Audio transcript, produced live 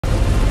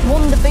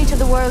one the fate of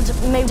the world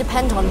may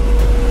depend on.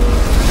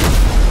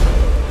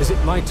 Is it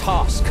my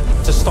task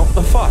to stop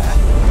the fire?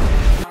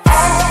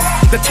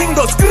 The ting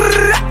goes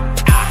grrr,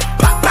 pop,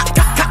 pop, pop,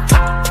 pop,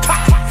 pop,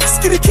 pop,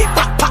 skitty keep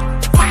pop,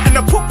 pop, pop, and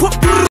the poop, poop,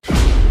 grrr.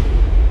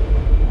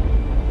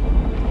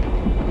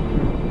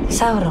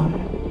 Sauron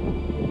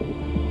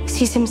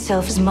sees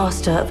himself as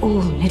master of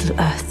all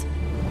Middle-earth.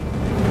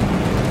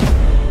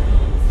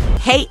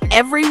 Hey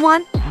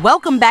everyone,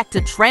 welcome back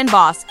to Trend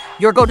Boss,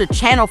 your go-to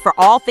channel for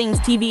all things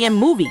TV and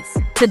movies.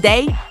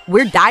 Today,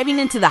 we're diving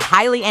into the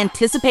highly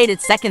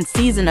anticipated second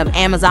season of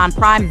Amazon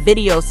Prime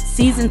Video's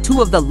Season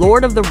 2 of The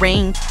Lord of the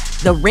Rings,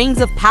 The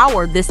Rings of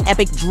Power. This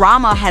epic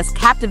drama has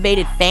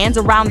captivated fans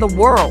around the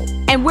world.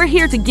 And we're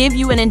here to give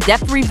you an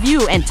in-depth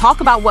review and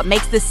talk about what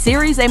makes this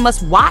series a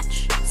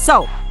must-watch.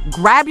 So,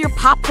 grab your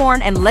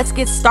popcorn and let's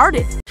get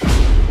started.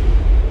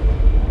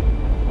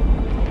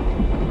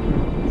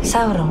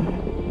 Sauron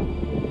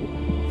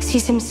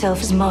sees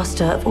himself as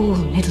master of all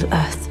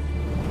Middle-earth.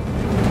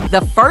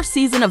 The first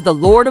season of The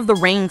Lord of the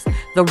Rings,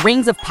 The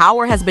Rings of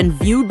Power, has been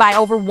viewed by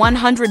over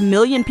 100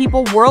 million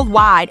people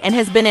worldwide and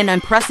has been an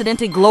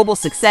unprecedented global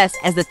success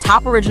as the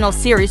top original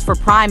series for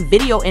Prime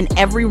Video in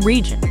every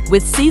region.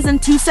 With Season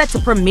 2 set to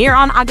premiere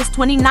on August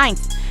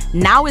 29th,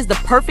 now is the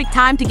perfect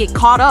time to get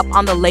caught up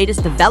on the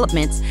latest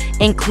developments,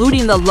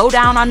 including the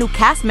lowdown on new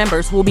cast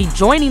members who will be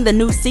joining the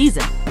new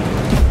season.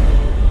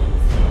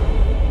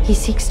 He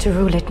seeks to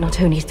rule it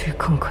not only through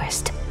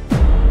conquest,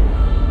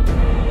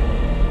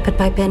 but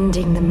by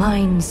bending the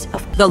minds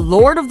of... The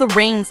Lord of the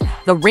Rings,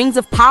 The Rings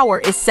of Power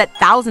is set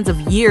thousands of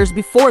years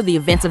before the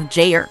events of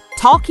J.R.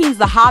 Tolkien's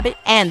The Hobbit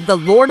and The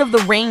Lord of the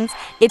Rings.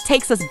 It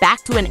takes us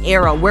back to an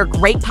era where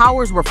great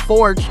powers were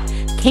forged,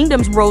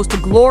 kingdoms rose to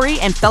glory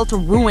and fell to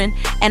ruin,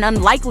 and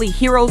unlikely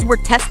heroes were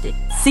tested.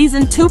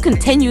 Season 2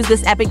 continues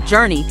this epic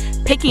journey,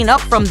 picking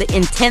up from the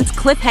intense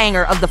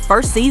cliffhanger of the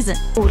first season.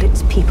 all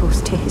its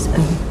peoples to his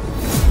own.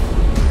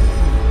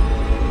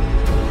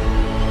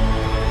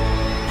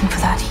 And for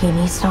that he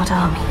needs not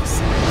armies.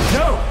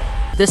 No!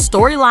 The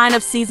storyline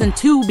of Season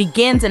 2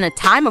 begins in a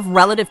time of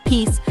relative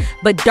peace,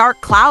 but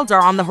dark clouds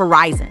are on the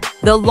horizon.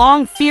 The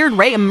long-feared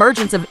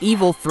re-emergence of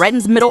evil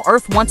threatens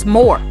Middle-earth once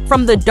more.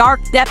 From the dark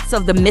depths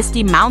of the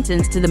misty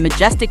mountains to the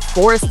majestic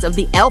forests of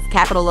the elf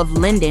capital of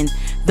Lindon,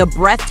 the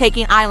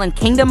breathtaking island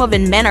kingdom of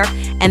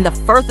Memetrap, and the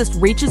furthest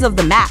reaches of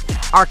the map,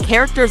 our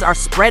characters are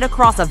spread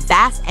across a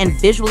vast and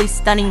visually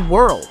stunning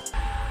world.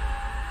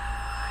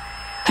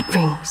 But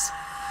rings.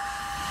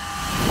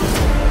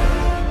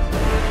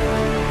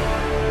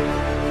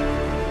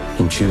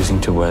 In choosing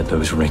to wear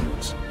those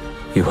rings,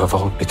 you have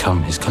all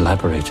become his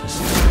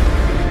collaborators.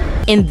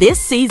 In this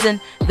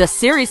season, the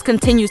series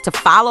continues to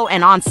follow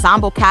an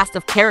ensemble cast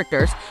of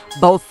characters,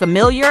 both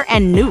familiar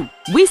and new.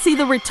 We see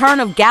the return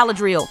of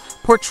Galadriel,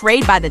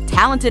 portrayed by the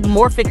talented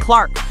Morfydd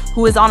Clark,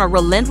 who is on a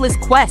relentless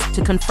quest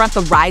to confront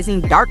the rising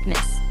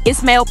darkness.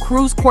 Ismael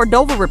Cruz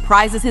Cordova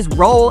reprises his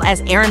role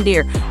as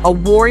Arondir, a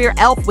warrior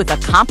elf with a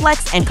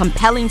complex and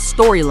compelling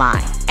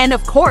storyline. And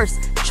of course,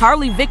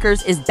 Charlie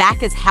Vickers is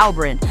back as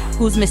Halbrand,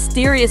 whose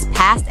mysterious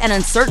past and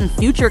uncertain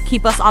future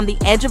keep us on the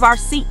edge of our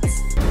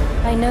seats.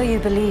 I know you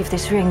believe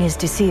this ring is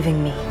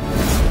deceiving me,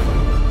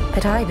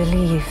 but I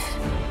believe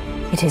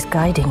it is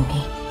guiding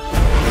me.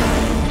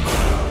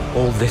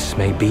 All this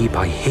may be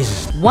by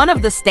his... One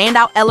of the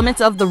standout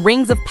elements of The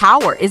Rings of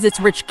Power is its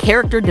rich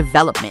character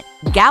development.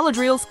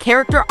 Galadriel's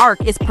character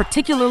arc is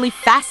particularly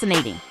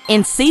fascinating.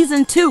 In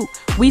Season 2,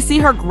 we see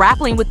her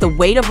grappling with the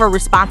weight of her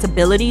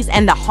responsibilities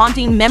and the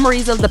haunting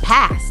memories of the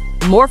past.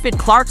 Morfydd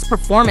Clark's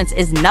performance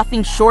is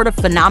nothing short of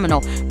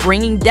phenomenal,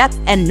 bringing depth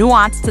and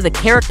nuance to the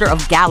character of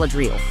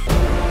Galadriel.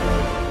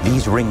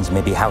 These rings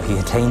may be how he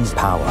attains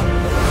power.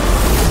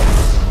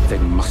 They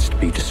must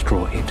be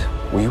destroyed.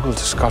 We will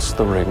discuss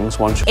the rings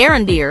once...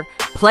 Arondir,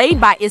 played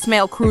by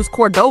Ismael Cruz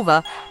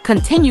Cordova,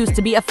 continues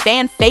to be a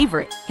fan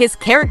favorite. His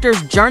character's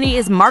journey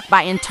is marked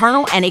by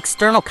internal and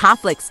external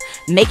conflicts,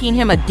 making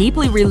him a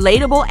deeply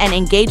relatable and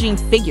engaging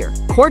figure.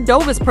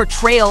 Cordova's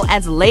portrayal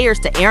adds layers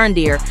to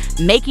Arondir,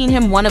 making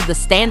him one of the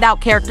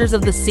standout characters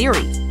of the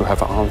series. You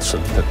have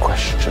answered the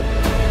question.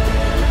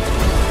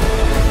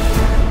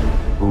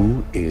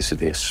 Who is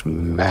this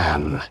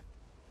man?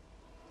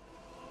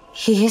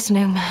 He is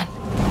no man.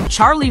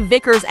 Charlie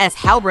Vickers as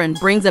Halbrand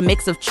brings a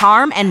mix of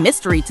charm and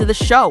mystery to the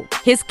show.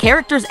 His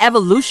character's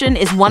evolution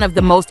is one of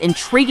the most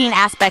intriguing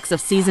aspects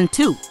of Season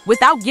 2.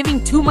 Without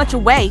giving too much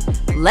away,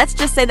 let's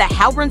just say that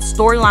Halbrand's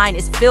storyline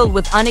is filled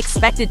with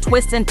unexpected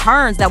twists and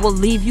turns that will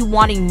leave you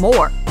wanting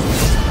more.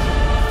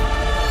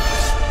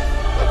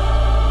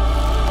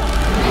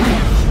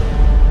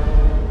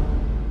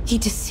 He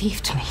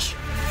deceived me.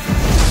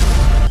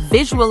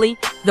 Visually,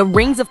 The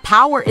Rings of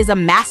Power is a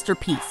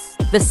masterpiece.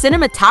 The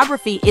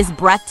cinematography is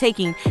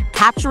breathtaking,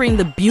 capturing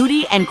the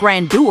beauty and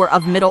grandeur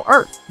of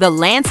Middle-earth. The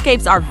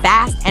landscapes are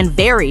vast and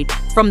varied,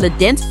 from the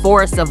dense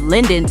forests of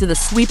Lindon to the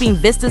sweeping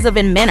vistas of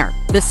Memetrap.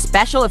 The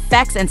special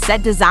effects and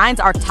set designs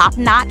are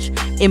top-notch,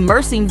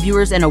 immersing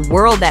viewers in a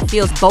world that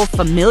feels both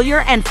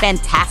familiar and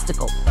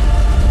fantastical.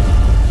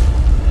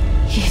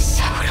 He is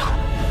Sauron.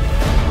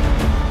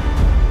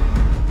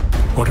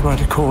 What am I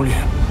to call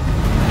you?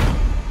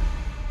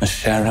 A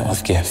sharer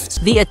of gifts.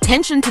 The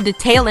attention to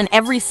detail in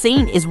every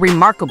scene is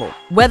remarkable.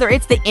 Whether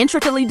it's the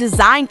intricately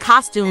designed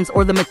costumes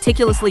or the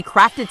meticulously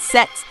crafted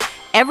sets,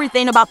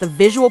 everything about the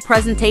visual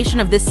presentation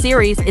of this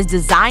series is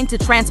designed to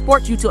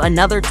transport you to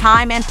another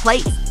time and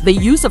place. The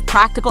use of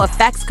practical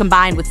effects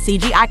combined with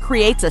CGI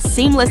creates a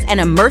seamless and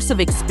immersive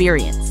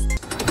experience.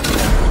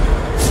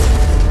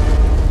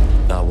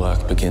 Our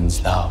work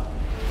begins now.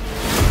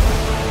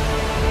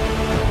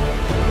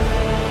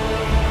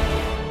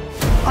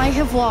 I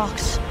have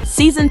walked.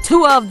 Season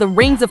 2 of The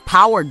Rings of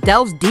Power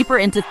delves deeper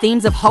into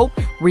themes of hope,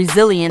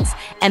 resilience,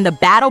 and the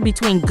battle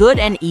between good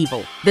and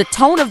evil. The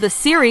tone of the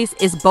series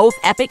is both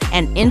epic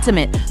and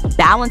intimate,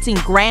 balancing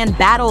grand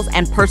battles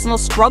and personal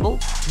struggles.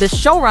 The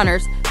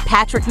showrunners,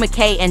 Patrick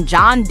McKay and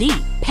John D.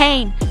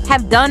 Payne,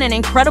 have done an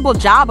incredible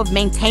job of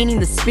maintaining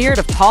the spirit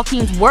of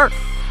Tolkien's work,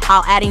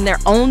 while adding their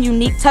own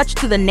unique touch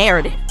to the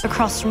narrative.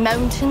 Across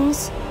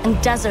mountains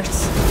and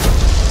deserts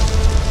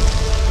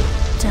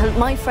to help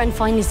my friend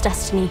find his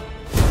destiny.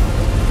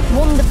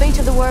 One the fate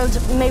of the world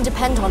may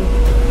depend on.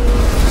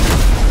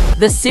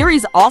 The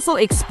series also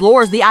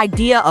explores the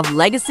idea of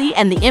legacy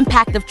and the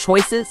impact of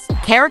choices.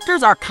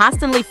 Characters are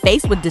constantly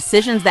faced with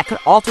decisions that could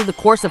alter the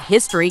course of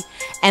history,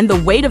 and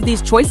the weight of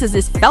these choices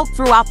is felt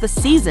throughout the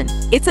season.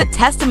 It's a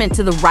testament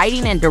to the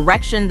writing and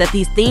direction that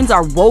these themes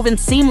are woven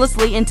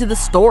seamlessly into the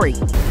story.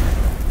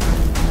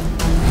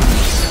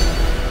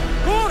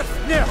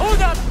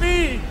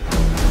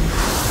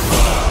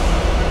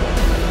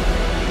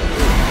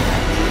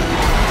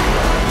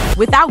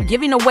 Without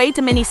giving away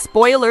too many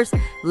spoilers,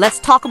 let's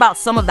talk about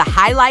some of the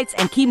highlights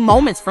and key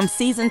moments from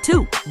Season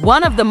 2.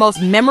 One of the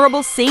most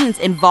memorable scenes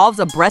involves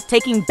a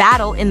breathtaking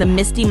battle in the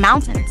Misty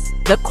Mountains.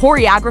 The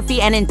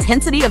choreography and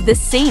intensity of this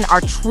scene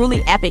are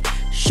truly epic,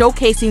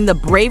 showcasing the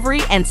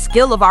bravery and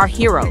skill of our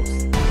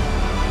heroes.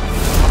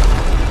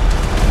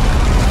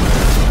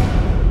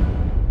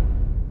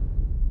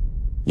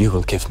 You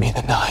will give me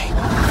the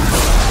nine.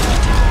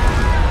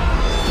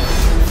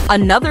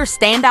 Another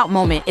standout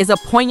moment is a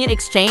poignant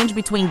exchange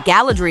between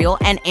Galadriel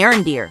and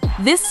Arondir.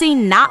 This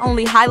scene not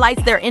only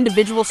highlights their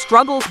individual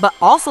struggles, but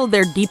also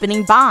their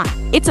deepening bond.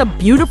 It's a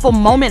beautiful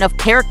moment of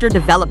character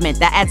development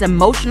that adds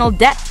emotional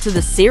depth to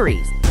the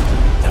series.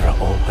 There are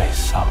always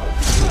some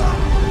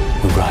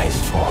who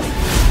rise forth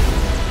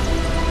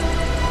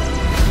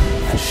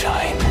and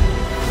shine.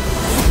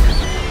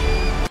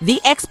 The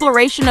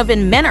exploration of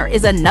Menor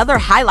is another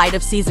highlight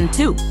of Season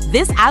 2.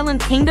 This island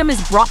kingdom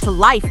is brought to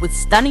life with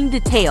stunning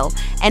detail,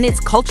 and its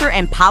culture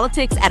and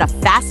politics add a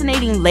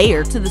fascinating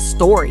layer to the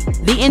story.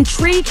 The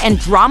intrigue and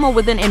drama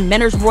within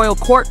Menor's royal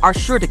court are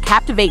sure to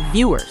captivate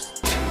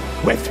viewers.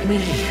 With me.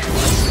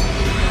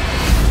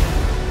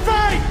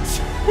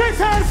 Fight with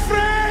our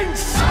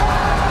friends!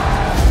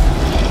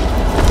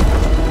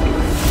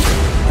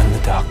 When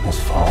the darkness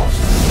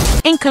falls.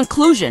 In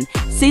conclusion,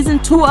 Season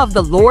 2 of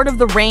The Lord of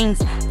the Rings,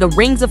 The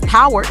Rings of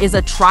Power is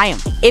a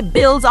triumph. It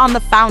builds on the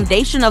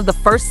foundation of the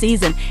first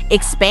season,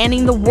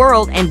 expanding the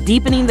world and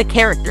deepening the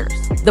characters.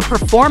 The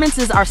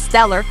performances are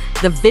stellar,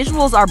 the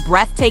visuals are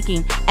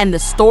breathtaking, and the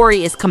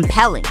story is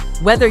compelling.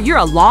 Whether you're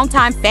a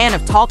longtime fan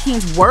of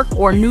Tolkien's work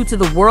or new to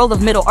the world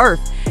of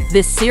Middle-earth,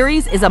 this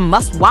series is a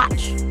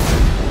must-watch.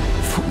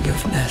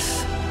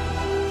 Forgiveness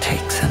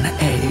takes an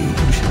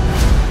age.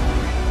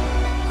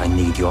 I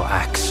need your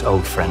axe,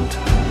 old friend.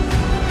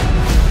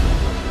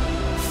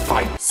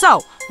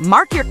 So,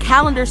 mark your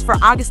calendars for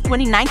August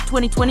 29th,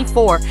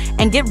 2024,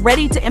 and get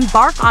ready to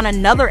embark on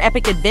another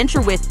epic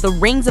adventure with The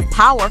Rings of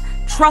Power.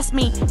 Trust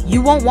me,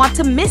 you won't want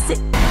to miss it.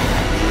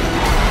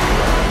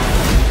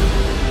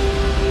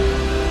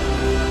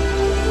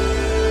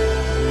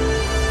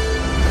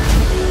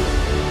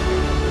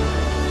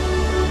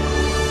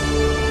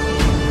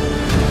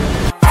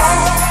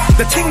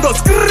 The thing goes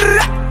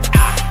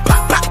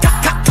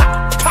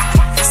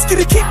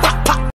skitty keep